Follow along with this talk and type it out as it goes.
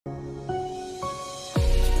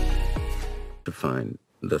to find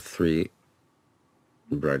the three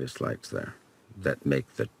brightest lights there that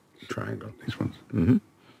make the triangle. These ones? Mm-hmm.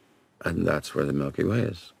 And that's where the Milky Way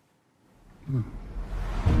is.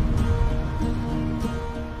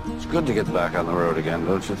 It's good to get back on the road again,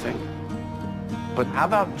 don't you think? But how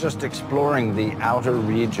about just exploring the outer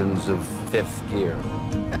regions of fifth gear?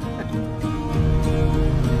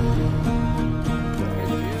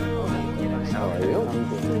 How are you?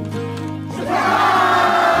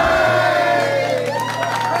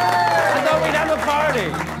 I thought we'd have a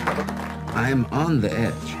party. I'm on the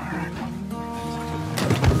edge.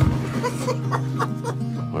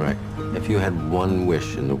 All right. If you had one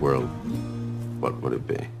wish in the world, what would it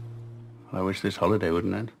be? I wish this holiday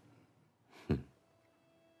wouldn't end.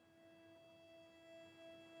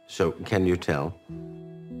 So, can you tell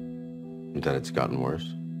that it's gotten worse?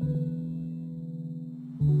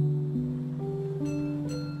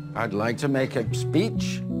 I'd like to make a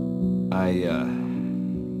speech.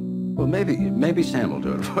 Well, maybe Sam will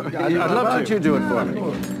do it for me. I'd love to. Why don't you do it for me?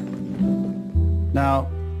 Now,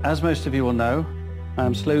 as most of you will know, I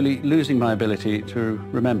am slowly losing my ability to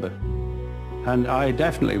remember. And I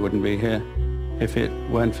definitely wouldn't be here if it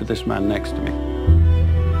weren't for this man next to me.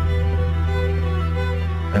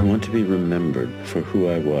 I want to be remembered for who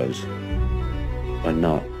I was, and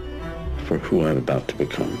not for who I'm about to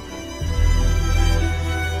become.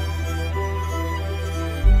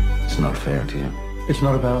 It's not fair to you. It's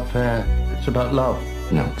not about fair, it's about love.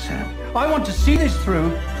 No, Sam. I want to see this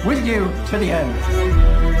through with you to the end.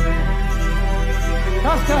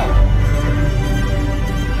 Tusker!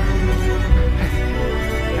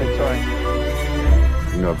 Hey, sorry.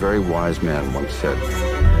 You know, a very wise man once said,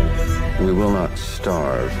 "We will not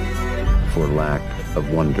starve for lack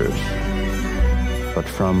of wonders, but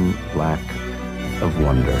from lack of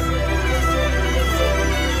wonder."